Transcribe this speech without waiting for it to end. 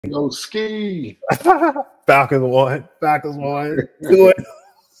No ski. Falcons won. 2-0.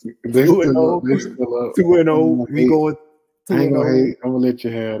 2-0. We going 2-0. I'm gonna let you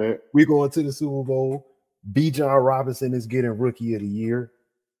have that. We going to the Super Bowl. Bijan Robinson is getting Rookie of the Year.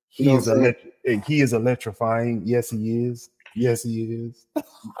 He is electrifying. Yes, he is. Brady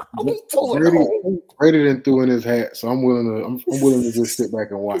didn't throw in his hat, so I'm willing to just sit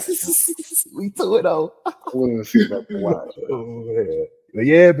back and watch. We 2-0. I'm willing to sit back and watch.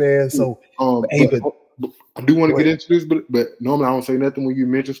 Yeah, man. So, I do want to get into this, but normally I don't say nothing when you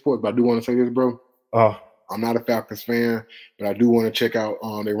mention sports. But I do want to say this, bro. I'm not a Falcons fan, but I do want to check out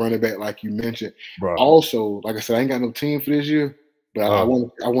their running back, like you mentioned. Bro. Also, like I said, I ain't got no team for this year, but I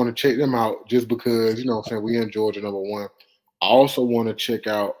want to check them out just because, you know what I'm saying, we in Georgia, #1. I also want to check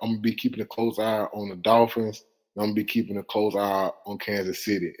out, I'm going to be keeping a close eye on the Dolphins. I'm going to be keeping a close eye on Kansas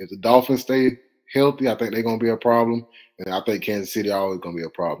City. If the Dolphins stay healthy, I think they're going to be a problem. And I think Kansas City always going to be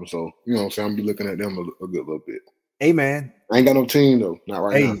a problem. So, you know what I'm saying, I'm going to be looking at them a good little bit. Hey, man. I ain't got no team, though. Not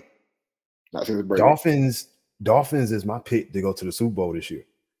right now. Not since the break. Dolphins is my pick to go to the Super Bowl this year.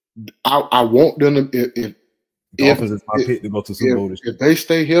 I want them to Dolphins is my pick to go to the Super Bowl this year. If they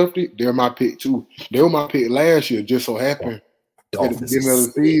stay healthy, they're my pick too. They were my pick last year, just so happened at the beginning of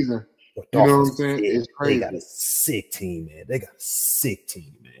the season. You know what I'm saying? It's crazy. They got a sick team, man.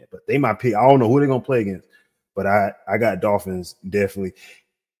 But they my pick. I don't know who they're gonna play against, but I got Dolphins definitely.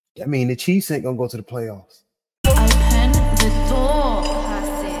 I mean, the Chiefs ain't gonna go to the playoffs.